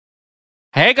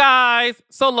Hey guys!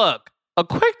 So look, a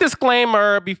quick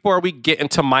disclaimer before we get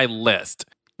into my list.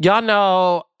 Y'all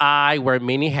know I wear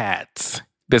many hats.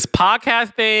 This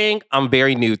podcast thing, I'm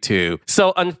very new to.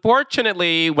 So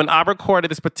unfortunately, when I recorded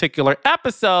this particular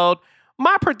episode,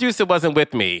 my producer wasn't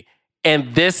with me.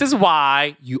 And this is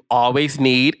why you always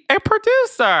need a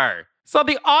producer. So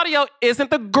the audio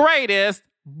isn't the greatest,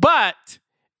 but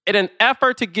in an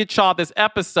effort to get y'all this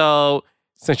episode,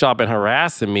 since y'all been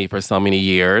harassing me for so many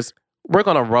years, we're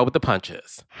gonna roll with the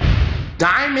punches.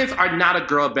 Diamonds are not a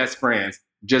girl best friends.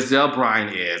 Giselle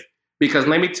Bryan is. Because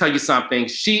let me tell you something,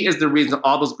 she is the reason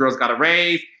all those girls got a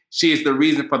raise. She is the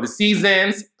reason for the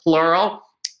seasons, plural.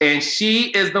 And she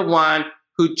is the one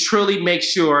who truly makes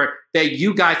sure that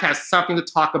you guys have something to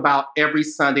talk about every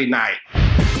Sunday night.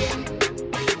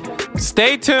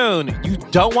 Stay tuned. You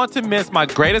don't want to miss my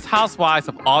greatest housewives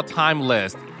of all time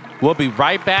list. We'll be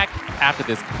right back after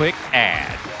this quick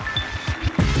ad.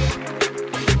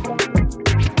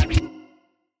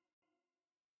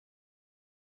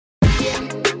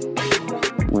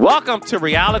 Welcome to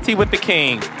Reality with the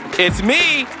King. It's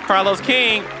me, Carlos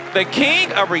King, the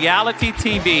king of reality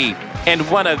TV and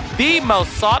one of the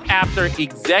most sought-after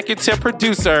executive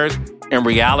producers in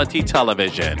reality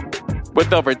television,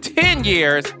 with over 10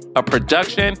 years of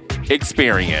production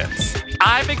experience.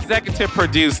 I've executive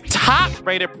produced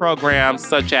top-rated programs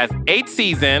such as 8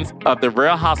 seasons of The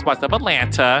Real Housewives of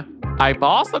Atlanta. I've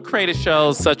also created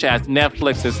shows such as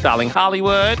Netflix's Styling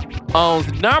Hollywood, owns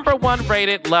 #1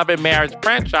 rated Love and Marriage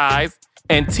franchise,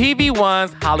 and TV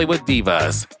One's Hollywood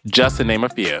Divas, just to name a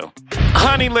few.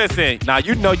 Honey, listen, now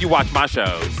you know you watch my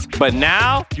shows, but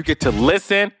now you get to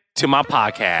listen to my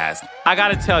podcast. I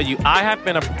gotta tell you, I have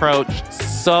been approached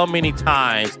so many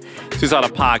times to start a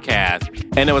podcast,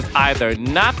 and it was either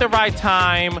not the right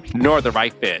time nor the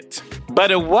right fit.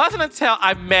 But it wasn't until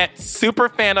I met super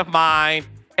fan of mine,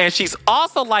 and she's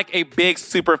also like a big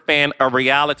super fan of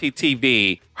reality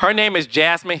TV. Her name is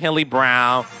Jasmine Henley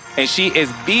Brown, and she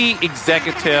is the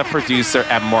executive producer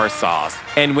at More Sauce.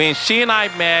 And when she and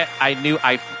I met, I knew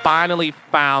I finally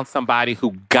found somebody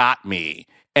who got me.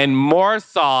 And More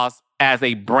Sauce as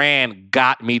a brand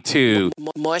got me too.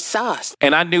 More sauce.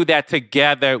 And I knew that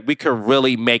together we could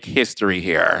really make history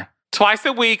here. Twice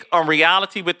a week on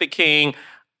Reality with the King,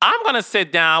 I'm going to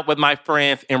sit down with my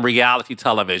friends in reality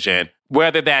television,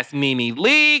 whether that's Nene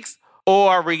Leakes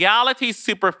or reality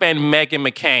superfan Meghan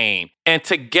McCain. And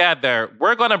together,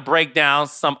 we're going to break down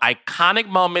some iconic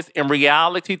moments in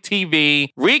reality TV,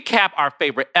 recap our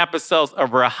favorite episodes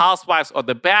of Real Housewives or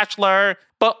The Bachelor,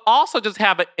 but also just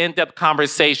have an in-depth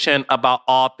conversation about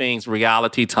all things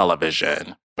reality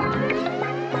television.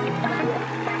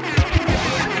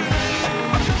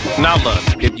 Now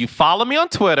look, if you follow me on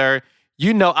Twitter,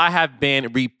 you know I have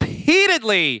been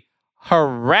repeatedly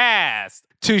harassed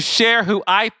to share who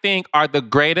I think are the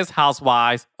greatest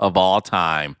housewives of all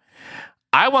time.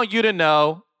 I want you to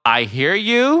know I hear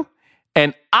you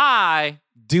and I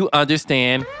do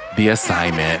understand the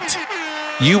assignment.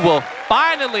 You will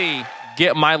finally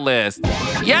get my list.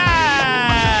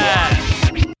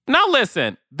 Yes! Now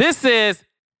listen, this is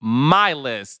my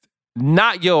list,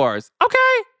 not yours, okay?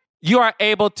 You are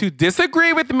able to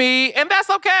disagree with me, and that's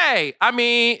okay. I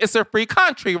mean, it's a free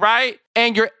country, right?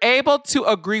 And you're able to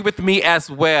agree with me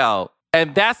as well.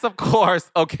 And that's, of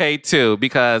course, okay, too,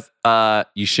 because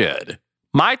you should.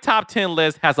 My top 10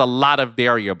 list has a lot of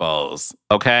variables,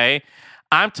 okay?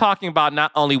 I'm talking about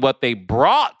not only what they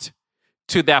brought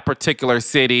to that particular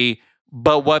city,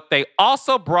 but what they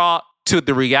also brought to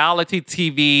the reality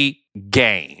TV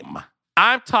game.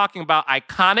 I'm talking about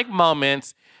iconic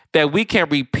moments that we can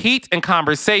repeat in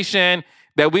conversation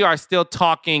that we are still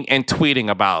talking and tweeting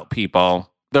about,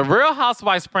 people. The Real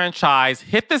Housewives franchise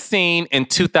hit the scene in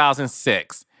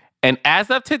 2006. And as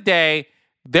of today,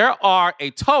 there are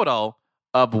a total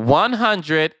of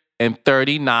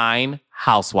 139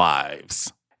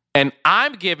 housewives. And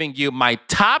I'm giving you my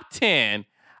top 10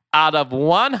 out of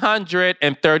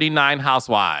 139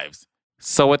 housewives.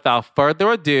 So without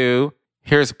further ado,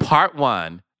 here's part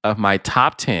 1 of my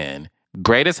top 10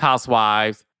 greatest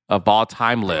housewives of all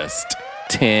time list,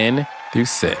 10 through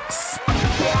 6.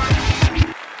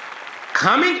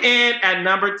 Coming in at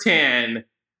number 10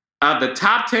 of the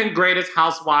top 10 greatest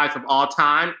housewives of all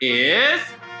time is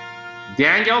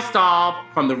Danielle Staub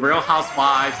from The Real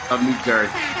Housewives of New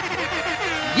Jersey.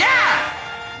 Yeah!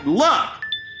 Look,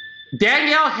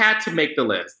 Danielle had to make the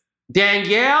list.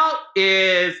 Danielle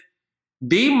is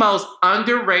the most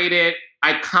underrated,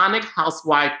 iconic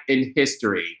housewife in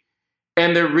history.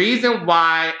 And the reason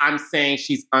why I'm saying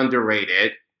she's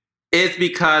underrated is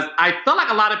because I feel like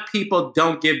a lot of people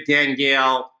don't give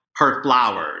Danielle her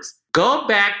flowers. Go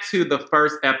back to the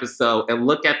first episode and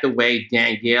look at the way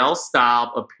Danielle Staub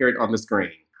appeared on the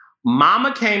screen.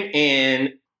 Mama came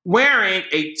in wearing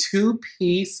a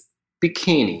two-piece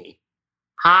bikini,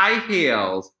 high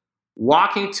heels,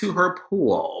 walking to her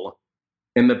pool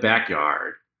in the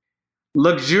backyard,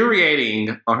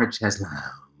 luxuriating on her chest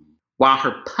lounge, while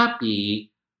her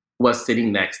puppy was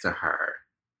sitting next to her.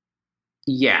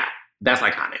 Yeah, that's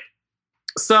iconic.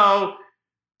 So,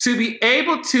 to be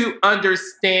able to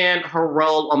understand her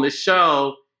role on the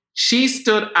show, she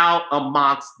stood out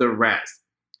amongst the rest.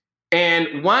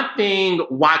 And one thing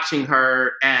watching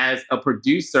her as a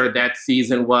producer that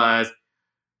season was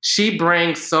she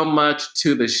brings so much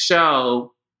to the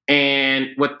show, and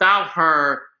without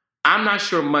her, I'm not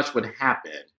sure much would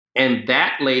happen. And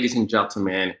that, ladies and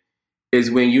gentlemen,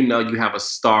 is when you know you have a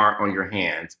star on your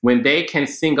hands. When they can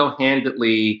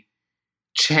single-handedly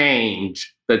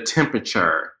change the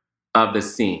temperature of the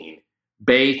scene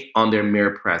based on their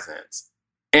mere presence.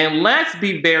 And let's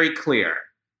be very clear.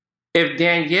 If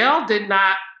Danielle did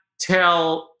not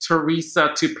tell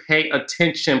Teresa to pay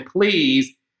attention, please,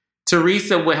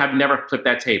 Teresa would have never flipped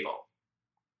that table.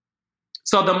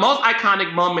 So the most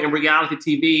iconic moment in reality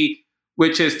TV,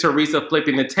 which is Teresa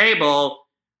flipping the table,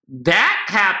 that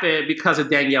happened because of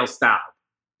Danielle Staub.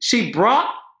 She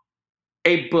brought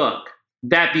a book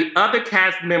that the other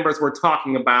cast members were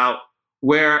talking about,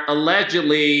 where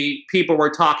allegedly people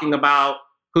were talking about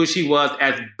who she was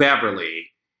as Beverly.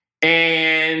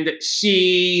 And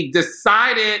she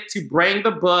decided to bring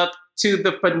the book to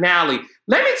the finale.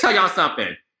 Let me tell y'all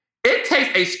something. It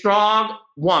takes a strong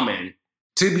woman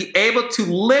to be able to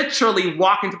literally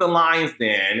walk into the Lion's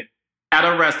Den at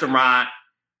a restaurant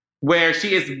where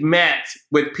she is met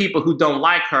with people who don't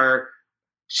like her.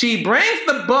 She brings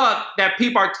the book that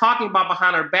people are talking about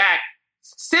behind her back,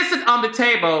 sits it on the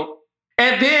table,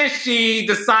 and then she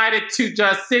decided to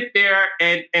just sit there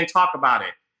and talk about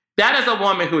it. That is a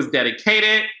woman who is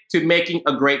dedicated to making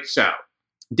a great show.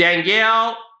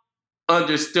 Danielle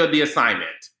understood the assignment,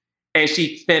 and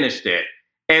she finished it.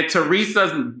 And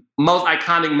Teresa's most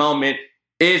iconic moment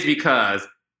is because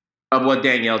of what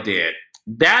Danielle did.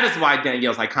 That is why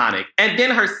Danielle's iconic. And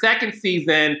then her second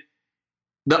season,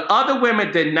 the other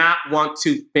women did not want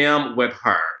to film with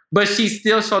her, but she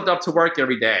still showed up to work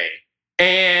every day.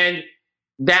 And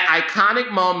that iconic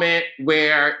moment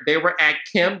where they were at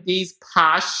Kim D's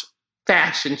posh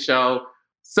fashion show.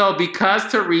 So because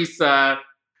Teresa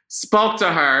spoke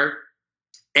to her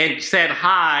and said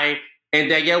hi, and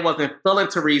Danielle wasn't feeling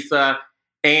Teresa,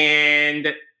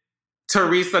 and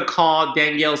Teresa called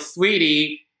Danielle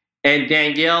sweetie, and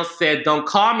Danielle said, don't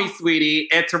call me sweetie.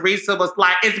 And Teresa was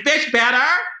like, is bitch better?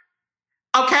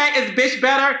 Okay, is bitch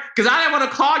better? Because I didn't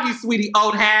want to call you sweetie,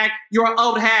 old hag. You're an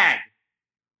old hag.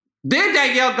 Then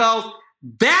Danielle goes,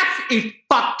 that's a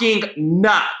fucking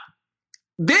nut.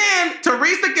 Then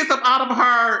Teresa gets up out of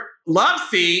her love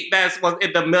seat that was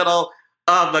in the middle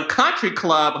of the country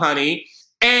club, honey,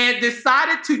 and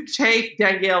decided to chase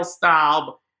Danielle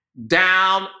Staub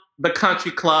down the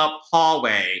country club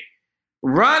hallway,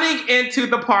 running into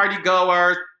the party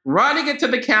goers, running into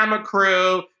the camera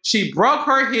crew. She broke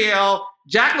her heel.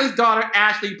 Jacqueline's daughter,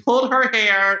 Ashley, pulled her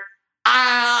hair.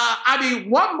 I mean,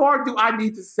 what more do I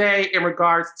need to say in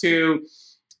regards to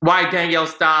why Danielle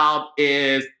Staub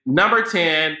is number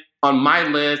 10 on my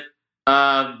list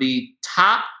of the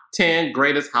top 10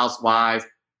 greatest housewives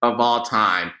of all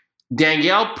time?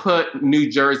 Danielle put New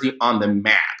Jersey on the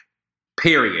map,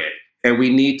 period. And we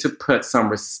need to put some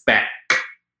respect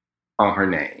on her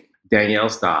name. Danielle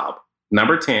Staub,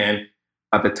 number 10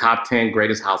 of the top 10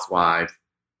 greatest housewives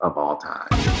of all time.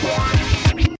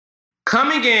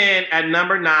 Coming in at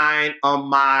number 9 on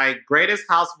my greatest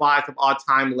housewives of all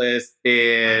time list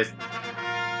is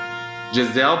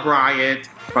Giselle Bryant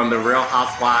from The Real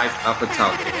Housewives of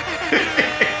Potomac.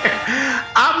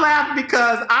 I'm laughing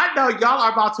because I know y'all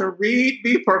are about to read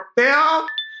me for film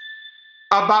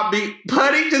about me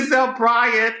putting Giselle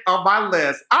Bryant on my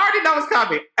list. I already know what's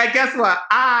coming. And guess what?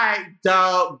 I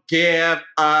don't give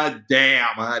a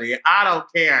damn, honey. I don't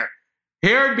care.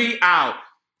 Hear me out.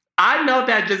 I know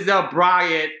that Giselle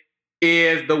Bryant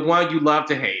is the one you love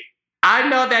to hate. I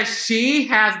know that she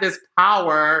has this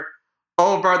power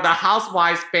over the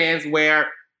Housewives fans where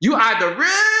you either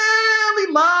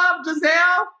really love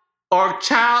Giselle or,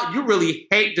 child, you really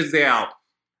hate Giselle.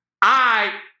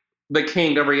 I, the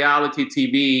king of reality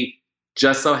TV,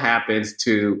 just so happens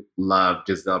to love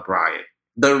Giselle Bryant.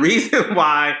 The reason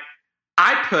why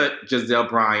I put Giselle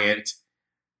Bryant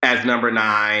as number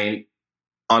 9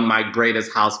 on my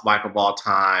greatest housewife of all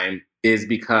time is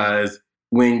because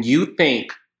when you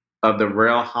think of the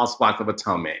Real Housewives of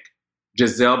Potomac,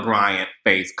 Giselle Bryant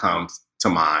face comes to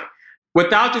mind.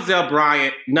 Without Giselle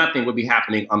Bryant, nothing would be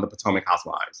happening on the Potomac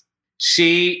Housewives.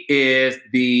 She is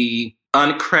the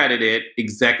uncredited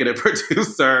executive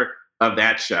producer of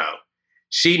that show.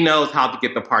 She knows how to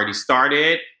get the party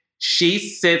started. She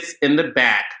sits in the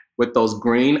back with those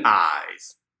green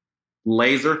eyes,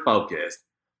 laser focused,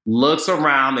 looks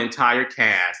around the entire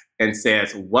cast and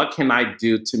says, what can I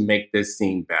do to make this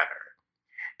scene better?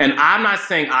 And I'm not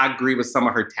saying I agree with some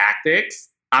of her tactics.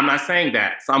 I'm not saying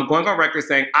that. So I'm going on record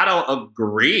saying I don't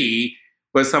agree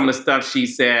with some of the stuff she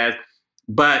says,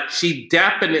 but she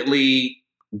definitely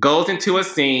goes into a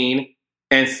scene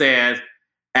and says,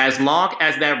 as long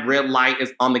as that red light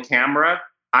is on the camera,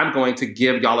 I'm going to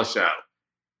give y'all a show.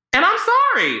 And I'm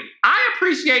sorry. I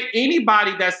appreciate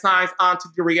anybody that signs on to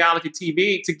the reality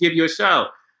TV to give you a show.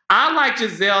 I like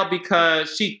Giselle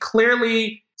because she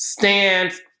clearly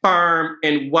stands firm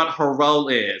in what her role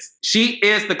is. She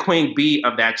is the queen bee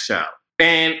of that show.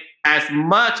 And as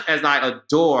much as I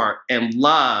adore and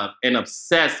love and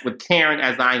obsess with Karen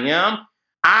as I am,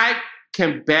 I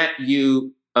can bet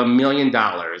you $1 million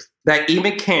that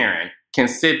even Karen can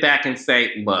sit back and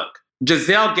say, look,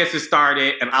 Giselle gets it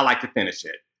started and I like to finish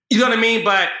it. You know what I mean?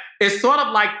 But it's sort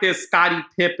of like this Scottie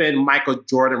Pippen, Michael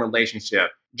Jordan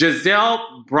relationship.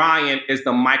 Giselle Bryant is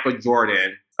the Michael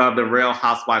Jordan of the Real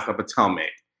Housewives of Potomac.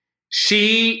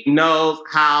 She knows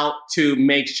how to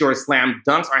make sure slam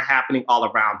dunks are happening all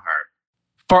around her.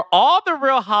 For all the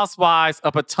Real Housewives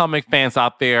of Potomac fans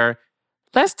out there,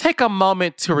 let's take a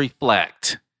moment to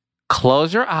reflect.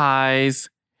 Close your eyes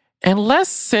and let's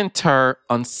center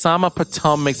on some of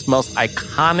Potomac's most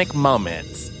iconic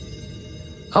moments.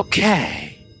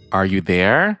 Okay, are you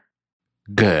there?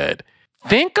 Good.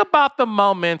 Think about the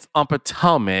moments on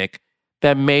Potomac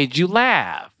that made you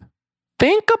laugh.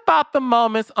 Think about the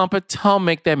moments on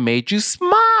Potomac that made you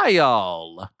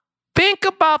smile. Think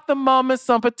about the moments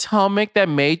on Potomac that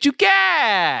made you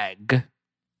gag.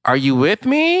 Are you with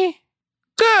me?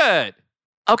 Good.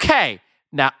 Okay,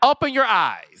 now open your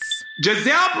eyes.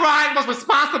 Giselle Bryant was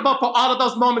responsible for all of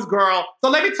those moments, girl. So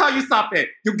let me tell you something.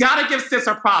 You gotta give sis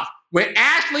her props. When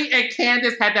Ashley and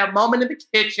Candace had that moment in the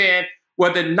kitchen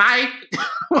where the knife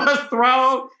was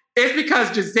thrown, it's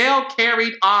because Giselle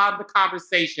carried on the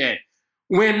conversation.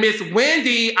 When Miss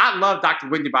Wendy, I love Dr.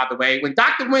 Wendy, by the way. When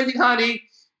Dr. Wendy, honey,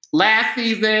 last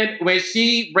season, when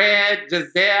she read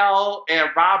Giselle and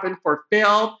Robin for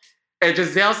filth, and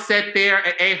Giselle sat there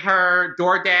and ate her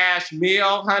DoorDash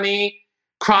meal, honey,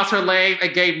 crossed her legs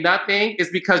and gave nothing,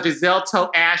 it's because Giselle told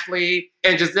Ashley,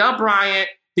 and Giselle Bryant,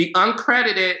 the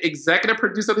uncredited executive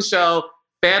producer of the show,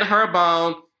 fed her a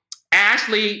bone.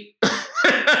 Ashley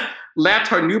left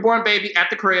her newborn baby at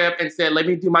the crib and said, let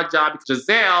me do my job. Because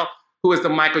Giselle, who is the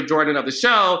Michael Jordan of the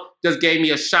show, just gave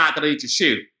me a shot that I need to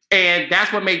shoot. And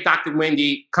that's what made Dr.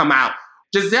 Wendy come out.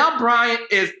 Giselle Bryant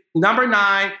is number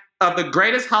 9 of the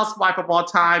greatest housewife of all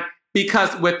time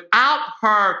because without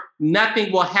her,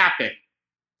 nothing will happen.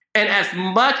 And as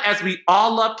much as we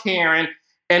all love Karen,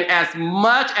 and as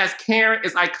much as Karen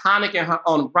is iconic in her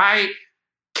own right,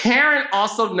 Karen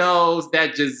also knows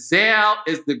that Giselle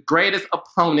is the greatest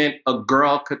opponent a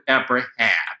girl could ever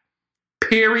have.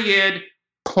 Period.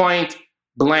 Point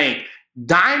blank.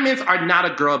 Diamonds are not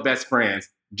a girl best friends.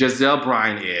 Giselle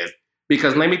Bryant is.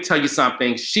 Because let me tell you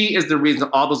something. She is the reason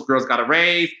all those girls got a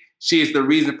raise. She is the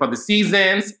reason for the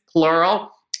seasons,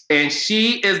 plural. And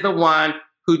she is the one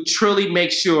who truly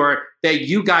makes sure that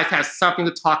you guys have something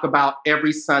to talk about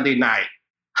every Sunday night.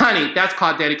 Honey, that's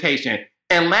called dedication.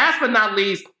 And last but not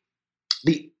least,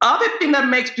 the other thing that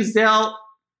makes Giselle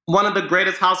one of the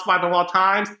greatest housewives of all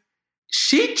times,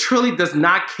 she truly does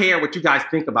not care what you guys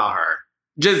think about her.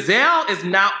 Giselle is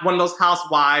not one of those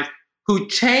housewives who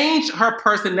changed her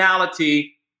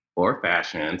personality or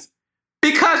fashions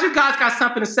because you guys got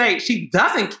something to say. She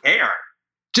doesn't care.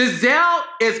 Giselle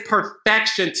is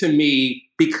perfection to me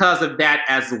because of that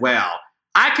as well.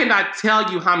 I cannot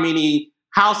tell you how many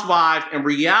housewives and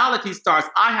reality stars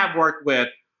I have worked with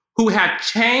who have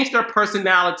changed their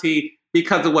personality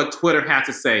because of what Twitter has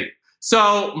to say.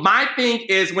 So my thing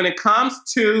is when it comes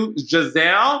to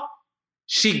Giselle,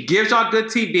 she gives y'all good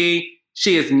TV.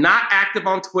 She is not active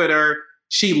on Twitter.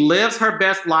 She lives her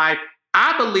best life.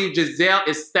 I believe Giselle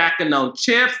is stacking on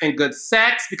chips and good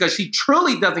sex because she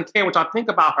truly doesn't care what y'all think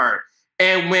about her.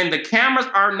 And when the cameras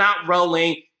are not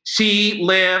rolling, she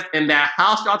lives in that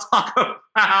house y'all talk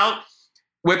about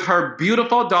with her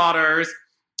beautiful daughters.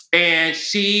 And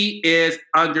she is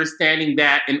understanding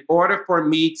that in order for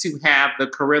me to have the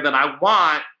career that I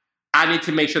want, I need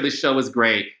to make sure the show is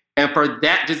great. And for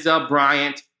that, Giselle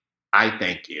Bryant, I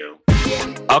thank you.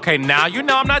 Okay, now you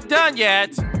know I'm not done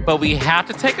yet, but we have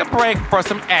to take a break for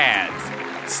some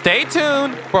ads. Stay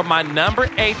tuned for my number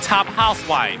 8 top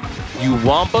housewife. You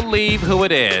won't believe who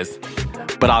it is,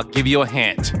 but I'll give you a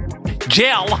hint.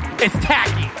 Jill is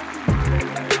tacky.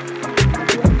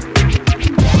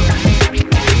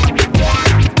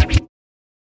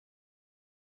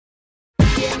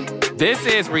 This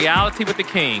is Reality with the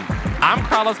King. I'm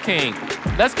Carlos King.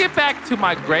 Let's get back to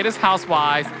my greatest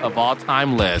housewives of all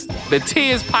time list. The tea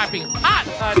is piping hot,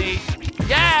 honey.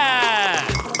 Yes!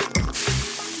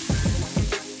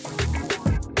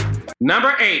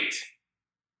 Number 8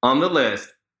 on the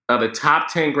list of the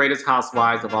top 10 greatest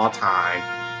housewives of all time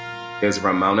is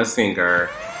Ramona Singer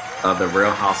of The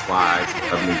Real Housewives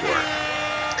of New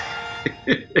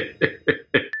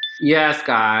York. Yes,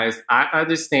 guys, I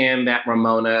understand that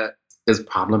Ramona is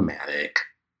problematic.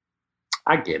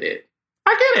 I get it.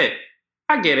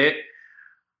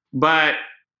 But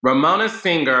Ramona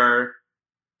Singer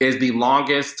is the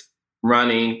longest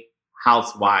running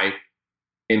housewife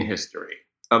in history,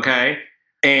 okay?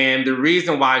 And the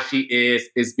reason why she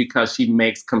is because she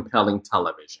makes compelling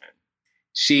television.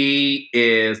 She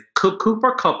is cuckoo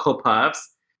for Cocoa Puffs.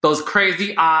 Those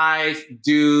crazy eyes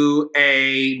do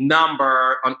a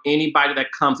number on anybody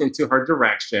that comes into her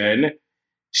direction.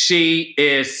 She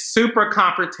is super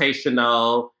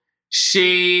confrontational.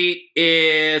 She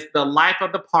is the life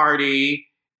of the party.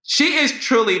 She is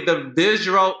truly the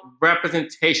visual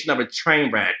representation of a train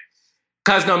wreck.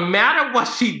 Because no matter what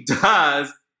she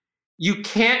does, you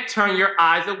can't turn your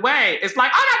eyes away. It's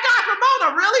like, oh my God,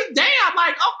 Ramona, really? Damn,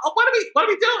 like, what are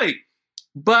we doing?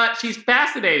 But she's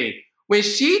fascinating. When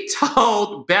she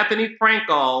told Bethany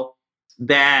Frankel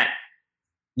that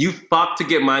you fuck to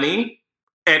get money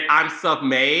and I'm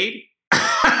self-made,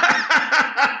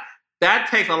 that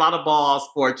takes a lot of balls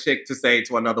for a chick to say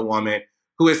to another woman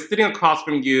who is sitting across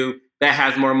from you that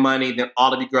has more money than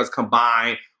all of you girls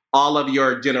combined, all of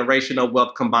your generational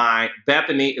wealth combined.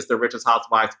 Bethany is the richest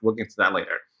housewife. We'll get to that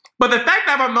later. But the fact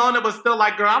that Ramona was still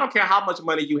like, girl, I don't care how much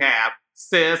money you have,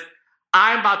 sis.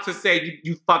 I'm about to say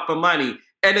you fuck for money.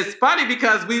 And it's funny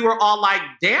because we were all like,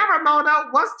 damn, Ramona,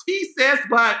 what's tea, sis?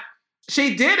 But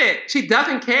she did it. She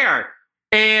doesn't care.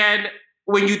 And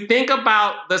when you think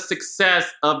about the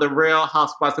success of The Real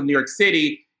Housewives of New York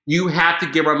City, you have to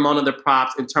give Ramona the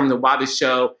props in terms of why the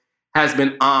show has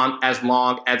been on as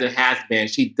long as it has been.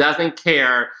 She doesn't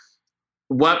care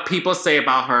what people say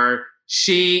about her.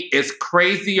 She is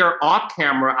crazier off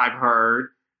camera, I've heard,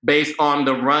 based on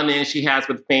the run-in she has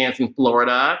with fans in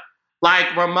Florida.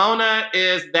 Like, Ramona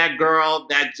is that girl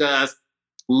that just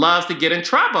loves to get in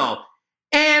trouble.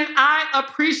 And I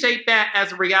appreciate that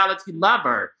as a reality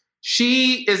lover.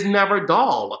 She is never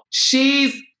dull.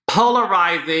 She's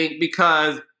polarizing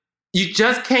because you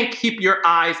just can't keep your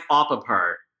eyes off of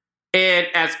her. And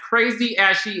as crazy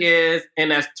as she is,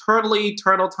 and as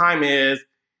turtle time is,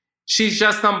 she's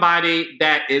just somebody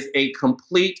that is a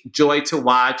complete joy to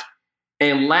watch.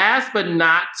 And last but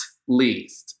not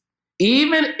least,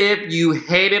 even if you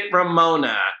hated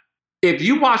Ramona, if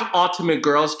you watch Ultimate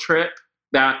Girls Trip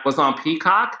that was on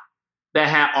Peacock, that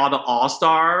had all the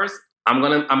all-stars, I'm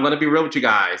gonna be real with you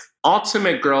guys.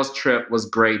 Ultimate Girls Trip was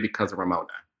great because of Ramona.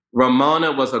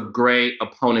 Ramona was a great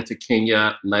opponent to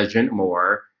Kenya Legend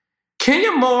Moore.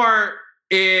 Kenya Moore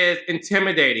is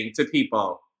intimidating to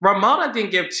people. Ramona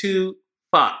didn't give 2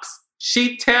 fucks.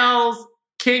 She tells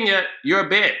Kenya, you're a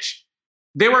bitch.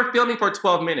 They were filming for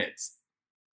 12 minutes.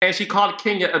 And she called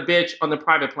Kenya a bitch on the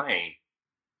private plane.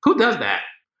 Who does that?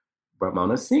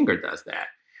 Ramona Singer does that.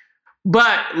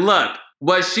 But look,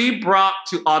 what she brought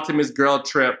to Ultimate Girl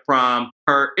Trip, from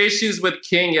her issues with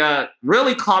Kenya,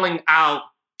 really calling out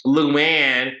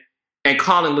Luann and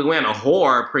calling Luann a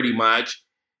whore pretty much,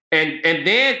 and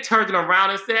then turning around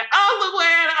and said, oh,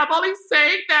 Luann, I'm only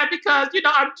saying that because,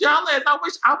 I'm jealous. I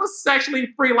wish I was sexually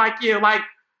free like you. Like,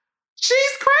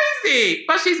 she's crazy,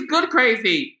 but she's good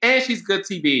crazy, and she's good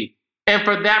TV. And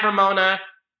for that, Ramona,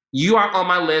 you are on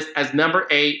my list as number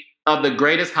 8 of the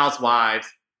greatest housewives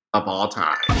of all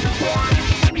time.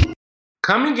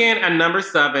 Coming in at number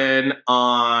 7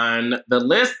 on the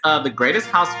list of the greatest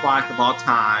housewives of all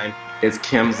time is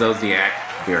Kim Zolciak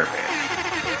Bierman.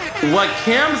 What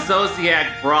Kim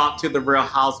Zolciak brought to the Real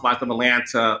Housewives of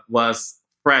Atlanta was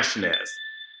freshness.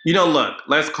 Look,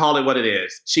 let's call it what it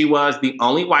is. She was the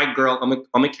only white girl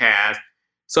on the cast,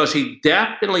 so she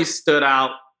definitely stood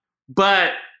out.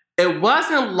 But it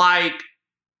wasn't like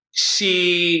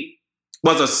she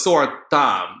was a sore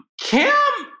thumb. Kim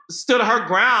stood her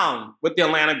ground with the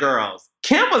Atlanta girls.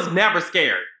 Kim was never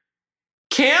scared.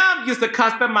 Kim used to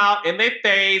cuss them out in their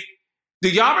face. Do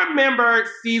y'all remember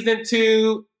season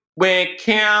 2 when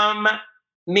Kim,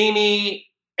 Nene,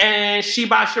 and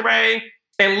Sheba Sheree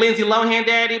and Lindsay Lohan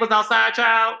daddy was outside,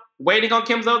 child, waiting on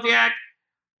Kim Zolciak.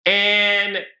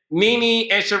 And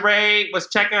Nene and Sheree was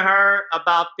checking her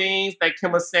about things that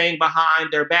Kim was saying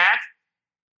behind their backs.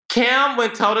 Kim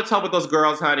went toe-to-toe with those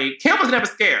girls, honey. Kim was never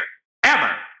scared,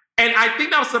 ever. And I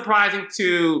think that was surprising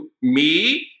to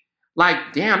me.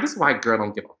 Like, damn, this white girl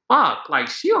don't give a fuck. Like,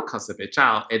 she'll cuss a bitch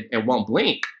out and won't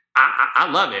blink. I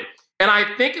love it. And I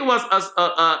think it was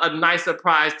a nice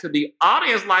surprise to the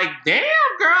audience. Like, damn,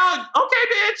 girl, okay,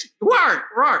 bitch,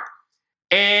 work.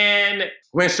 And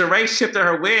when Sheree shifted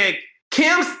her wig,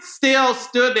 Kim still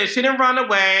stood there. She didn't run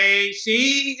away.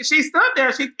 She stood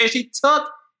there. She took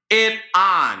it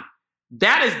on.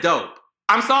 That is dope.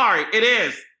 I'm sorry, it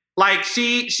is. Like,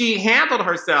 she handled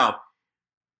herself.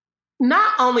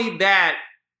 Not only that,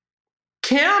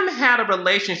 Kim had a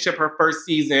relationship her first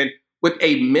season with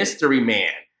a mystery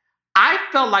man. I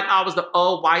felt like I was the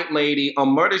old white lady on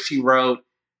Murder, She Wrote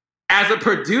as a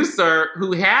producer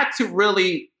who had to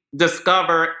really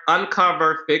discover,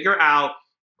 uncover, figure out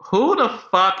who the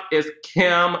fuck is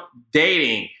Kim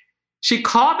dating. She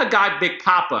called the guy Big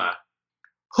Papa.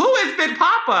 Who is Big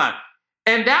Papa?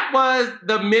 And that was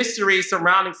the mystery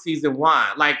surrounding season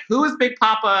 1. Like, who is Big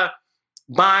Papa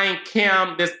buying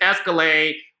Kim this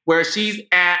Escalade where she's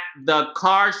at the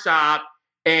car shop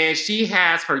and she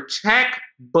has her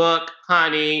checkbook,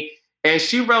 honey, and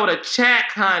she wrote a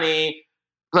check, honey,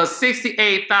 for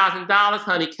 $68,000,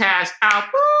 honey, cash out.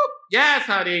 Boop. Yes,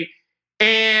 honey.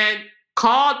 And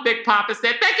called Big Papa and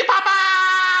said, "Thank you, Papa."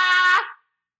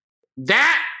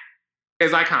 That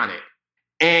is iconic.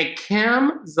 And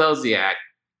Kim Zolciak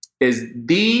is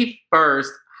the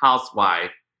first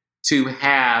housewife to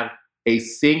have a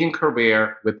singing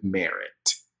career with merit.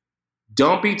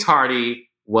 Don't Be Tardy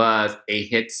was a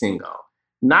hit single.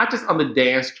 Not just on the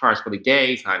dance charts for the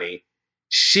gays, honey.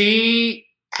 She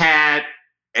had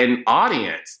an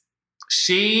audience.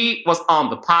 She was on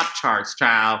the pop charts,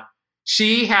 child.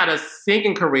 She had a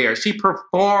singing career. She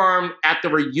performed at the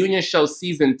reunion show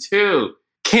season 2.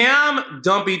 Kim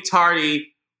Don't Be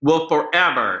Tardy will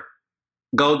forever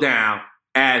go down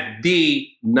as the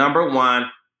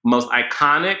 #1 most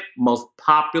iconic, most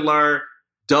popular,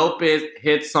 dopest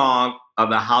hit song of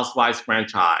the Housewives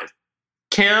franchise.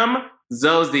 Kim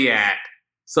Zolciak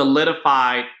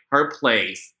solidified her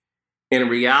place in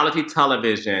reality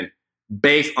television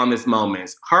based on this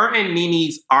moment. Her and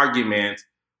Nene's arguments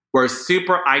were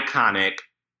super iconic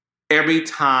every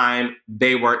time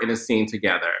they were in a scene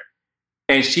together.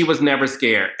 And she was never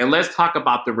scared. And let's talk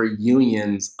about the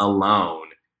reunions alone.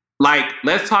 Like,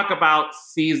 let's talk about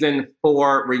season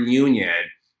 4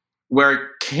 reunion,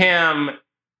 where Kim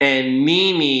and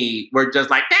Nene were just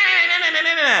like, nah, nah, nah,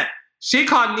 nah, nah. She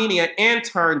called Nene an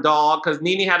intern, dog, because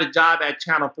Nene had a job at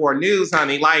Channel 4 News,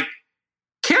 honey. Like,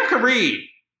 Kim can read.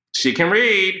 She can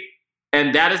read.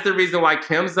 And that is the reason why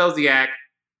Kim Zolciak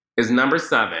is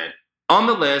 #7 on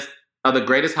the list of the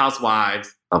greatest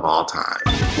housewives of all time.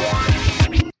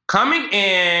 Coming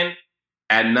in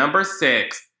at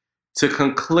 #6 to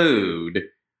conclude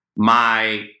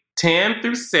my 10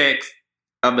 through 6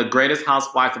 of the greatest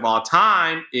housewives of all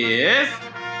time is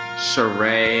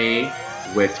Sheree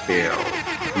Whitfield.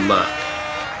 Look,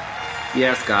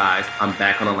 yes, guys, I'm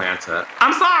back on Atlanta.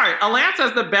 I'm sorry, Atlanta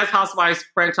is the best housewives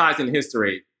franchise in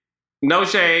history. No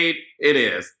shade, it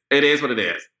is. It is what it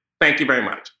is. Thank you very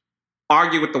much.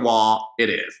 Argue with the wall, it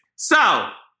is.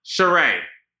 So, Sheree.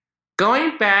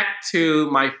 Going back to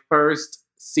my first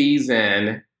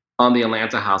season on the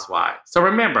Atlanta Housewives. So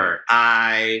remember,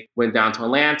 I went down to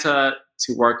Atlanta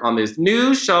to work on this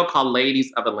new show called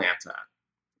Ladies of Atlanta,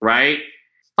 right?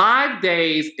 5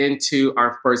 days into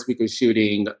our first week of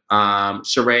shooting,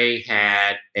 Sheree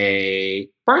had a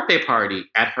birthday party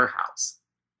at her house.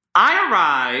 I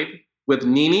arrived with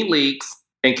Nene Leakes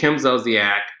and Kim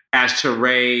Zolciak at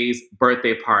Sheree's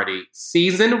birthday party,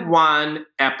 season 1,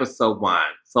 episode 1.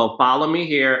 So follow me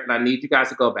here, and I need you guys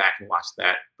to go back and watch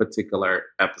that particular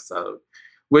episode,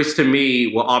 which to me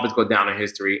will always go down in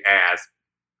history as,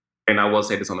 and I will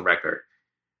say this on the record,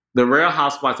 the Real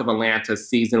Housewives of Atlanta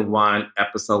season 1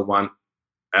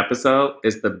 episode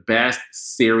is the best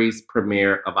series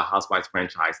premiere of a Housewives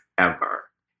franchise ever.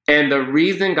 And the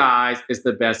reason, guys, it's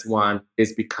the best one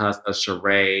is because of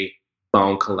Sheree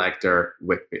Bone Collector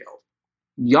Whitfield.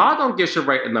 Y'all don't give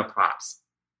Sheree enough props.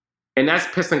 And that's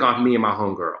pissing off me and my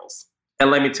homegirls.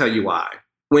 And let me tell you why.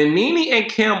 When Nene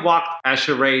and Kim walked at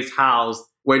Sheree's house,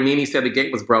 where Nene said the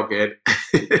gate was broken,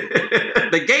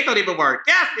 the gate don't even work.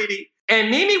 Yes, Nene. And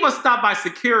Nene was stopped by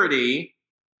security.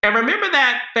 And remember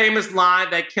that famous line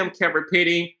that Kim kept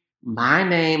repeating? My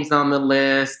name's on the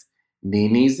list.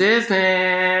 Nene's isn't.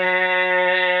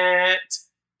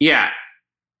 Yeah.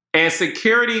 And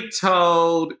security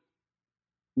told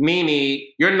Nene,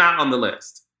 you're not on the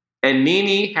list. And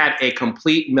Nene had a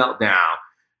complete meltdown.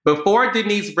 Before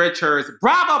Denise Richards,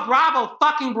 bravo,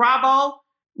 fucking bravo.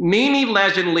 Nene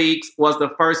Legend Leaks was the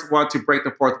first one to break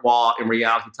the fourth wall in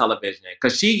reality television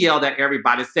because she yelled at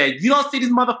everybody, said, you don't see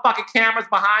these motherfucking cameras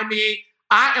behind me?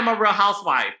 I am a Real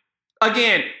Housewife.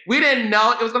 Again, we didn't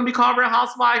know it was going to be called Real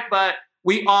Housewife, but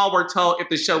we all were told if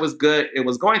the show was good, it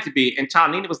was going to be. And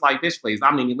Child Nene was like, bitch, please,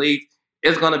 I'm Nene Leaks.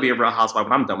 It's going to be a Real Housewife,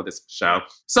 but I'm done with this show.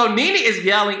 So Nene is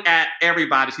yelling at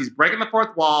everybody. She's breaking the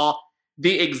fourth wall.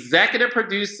 The executive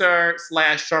producer /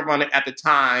 showrunner at the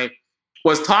time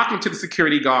was talking to the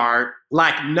security guard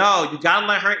like, no, you got to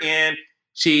let her in.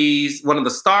 She's one of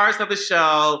the stars of the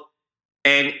show.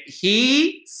 And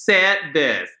he said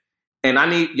this, and I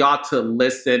need y'all to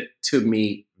listen to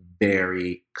me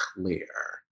very clear.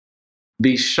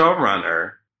 The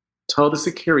showrunner told the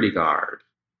security guard,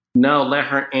 no, let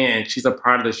her in. She's a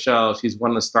part of the show. She's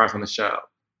one of the stars on the show.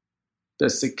 The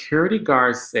security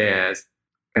guard says,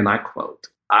 and I quote,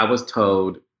 I was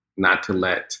told not to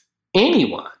let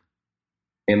anyone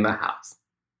in the house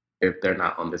if they're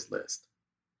not on this list.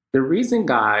 The reason,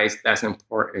 guys, that's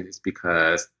important is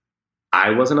because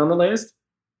I wasn't on the list.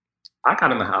 I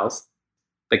got in the house.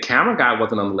 The camera guy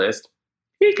wasn't on the list.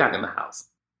 He got in the house.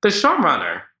 The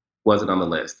showrunner wasn't on the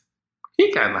list.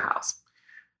 He got in the house.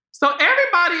 So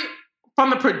everybody from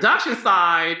the production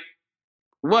side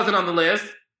wasn't on the list.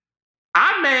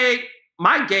 I made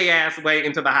my gay ass way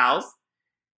into the house.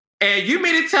 And you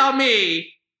mean to tell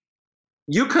me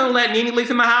you couldn't let Nene Leakes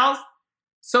in the house?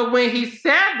 So when he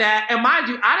said that, and mind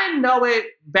you, I didn't know it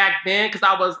back then because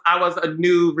I was a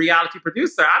new reality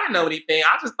producer. I didn't know anything.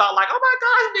 I just thought like, oh my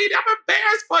gosh, Nene, I'm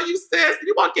embarrassed for you, sis.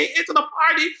 You want to get into the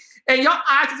party and your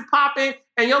eyes is popping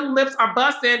and your lips are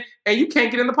busting and you can't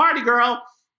get in the party, girl.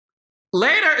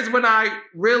 Later is when I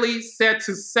really said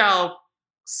to self,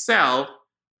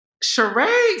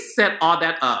 Sheree set all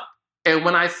that up. And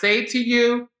when I say to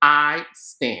you, I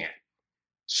stand.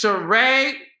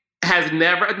 Sheree has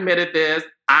never admitted this.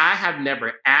 I have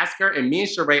never asked her, and me and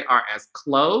Sheree are as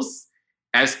close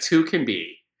as two can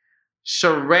be.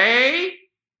 Sheree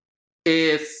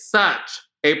is such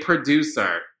a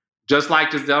producer, just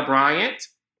like Giselle Bryant.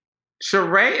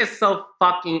 Sheree is so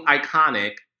fucking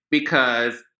iconic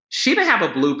because she didn't have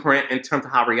a blueprint in terms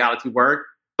of how reality worked,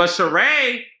 but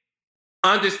Sheree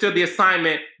understood the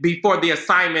assignment before the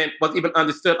assignment was even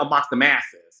understood amongst the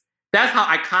masses. That's how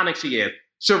iconic she is.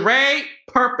 Sheree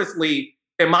purposely,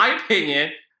 in my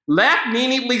opinion, left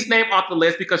Nene Leakes' name off the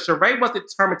list because Sheree was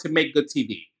determined to make good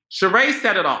TV. Sheree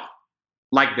set it off,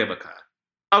 like Vivica.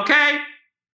 Okay?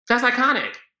 That's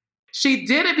iconic. She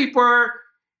did it before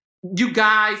you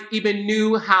guys even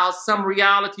knew how some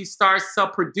reality stars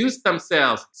self-produce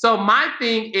themselves. So my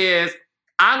thing is,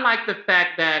 I like the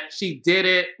fact that she did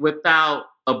it without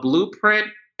a blueprint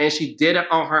and she did it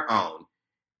on her own.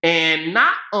 And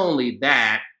not only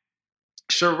that,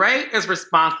 Sheree is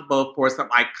responsible for some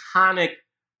iconic,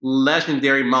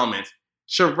 legendary moments.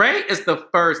 Sheree is the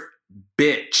first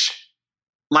bitch.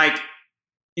 Like,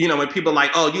 you know, when people are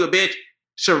like, oh, you a bitch.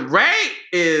 Sheree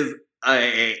is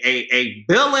a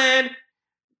villain.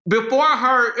 Before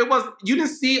her, you didn't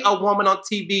see a woman on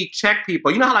TV check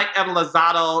people. You know how like Evelyn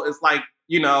Lozado is like,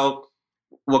 you know,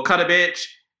 will cut a bitch.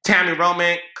 Tammy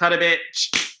Roman, cut a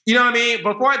bitch. You know what I mean?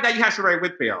 Before that, you had Sheree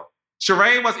Whitfield.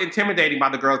 Sheree was intimidating by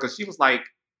the girls because she was like,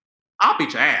 I'll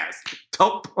beat your ass.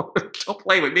 Don't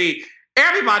play with me.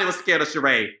 Everybody was scared of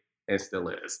Sheree, and still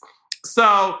is.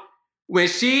 So when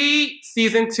she,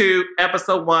 season 2,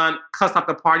 episode 1, cussed out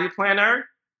the party planner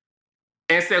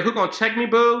and said, who gonna check me,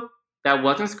 boo? That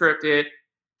wasn't scripted.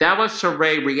 That was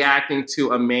Sheree reacting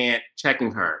to a man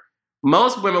checking her.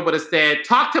 Most women would have said,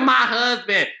 talk to my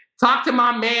husband. Talk to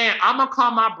my man. I'm gonna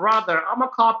call my brother. I'm gonna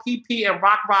call PP and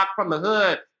Rock from the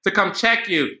hood to come check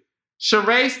you.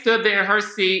 Sheree stood there in her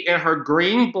seat in her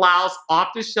green blouse off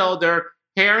the shoulder,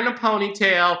 hair in a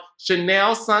ponytail,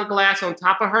 Chanel sunglasses on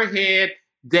top of her head,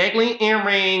 dangling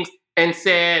earrings, and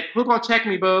said, who gonna check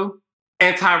me, boo?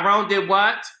 And Tyrone did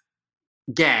what?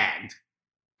 Gagged.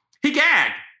 He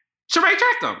gagged. Sheree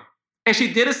checked him. And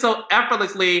she did it so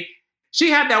effortlessly. She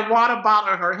had that water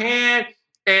bottle in her hand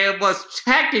and was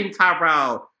checking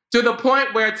Tyrone to the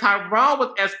point where Tyrone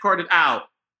was escorted out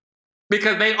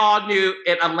because they all knew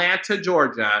in Atlanta,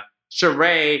 Georgia,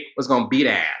 Sheree was going to beat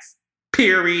ass.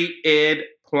 Period.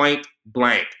 Point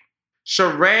blank.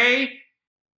 Sheree,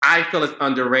 I feel, is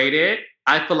underrated.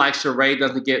 I feel like Sheree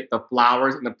doesn't get the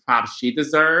flowers and the props she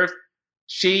deserves.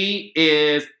 She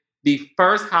is the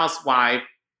first housewife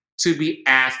to be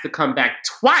asked to come back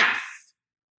twice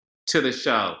to the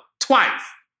show. Twice.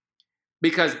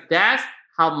 Because that's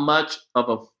how much of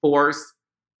a force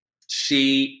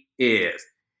she is.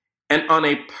 And on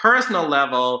a personal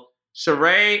level,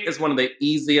 Sheree is one of the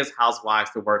easiest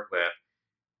housewives to work with.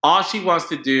 All she wants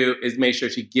to do is make sure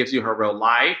she gives you her real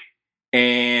life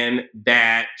and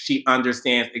that she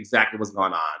understands exactly what's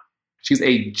going on. She's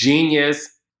a genius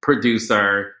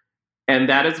producer, and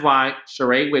that is why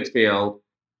Sheree Whitfield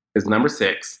is number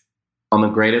 6 on the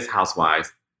greatest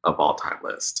housewives of all time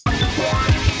list.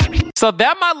 So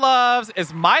that, my loves,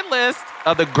 is my list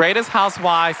of the greatest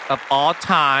housewives of all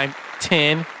time,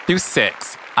 10 through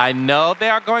 6. I know they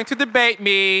are going to debate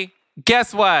me.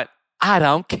 Guess what? I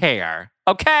don't care.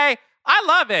 Okay? I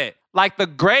love it. Like the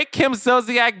great Kim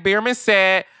Zolciak Biermann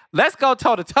said, let's go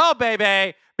toe-to-toe,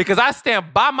 baby, because I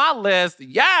stand by my list.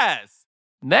 Yes!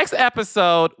 Next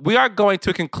episode, we are going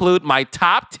to conclude my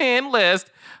top 10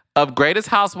 list of greatest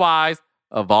housewives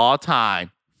of all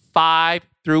time, 5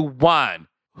 through 1.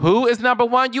 Who is number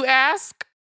 1, you ask?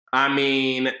 I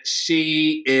mean,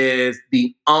 she is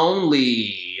the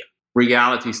only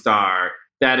reality star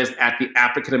that is at the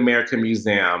African American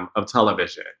Museum of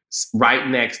Television, right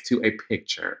next to a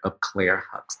picture of Claire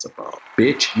Huxtable.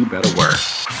 Bitch, you better work.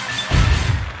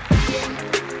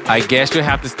 I guess you'll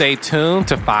have to stay tuned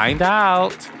to find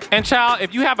out. And child,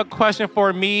 if you have a question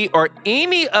for me or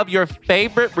any of your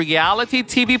favorite reality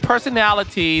TV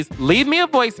personalities, leave me a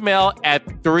voicemail at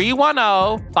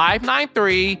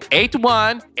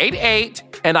 310-593-8188,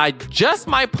 and I just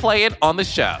might play it on the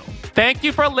show. Thank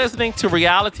you for listening to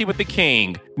Reality with the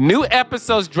King. New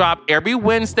episodes drop every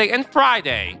Wednesday and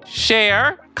Friday.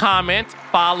 Share, comment,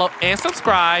 follow, and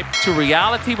subscribe to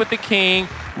Reality with the King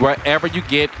wherever you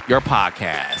get your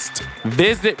podcast.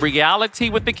 Visit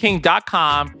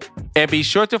realitywiththeking.com and be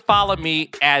sure to follow me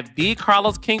at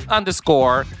 @TheCarlosKing_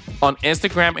 on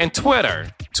Instagram and Twitter.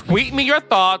 Tweet me your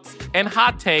thoughts and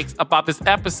hot takes about this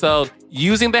episode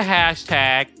using the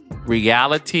hashtag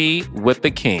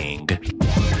 #RealityWithTheKing.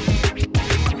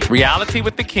 Reality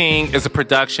with the King is a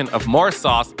production of More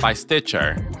Sauce by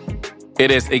Stitcher. It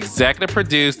is executive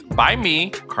produced by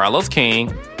me, Carlos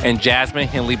King, and Jasmine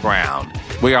Henley Brown.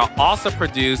 We are also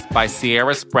produced by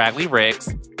Sierra Spragley Ricks,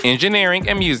 engineering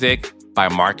and music by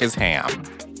Marcus Ham.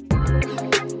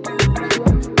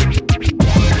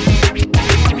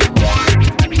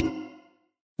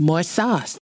 More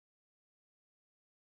sauce.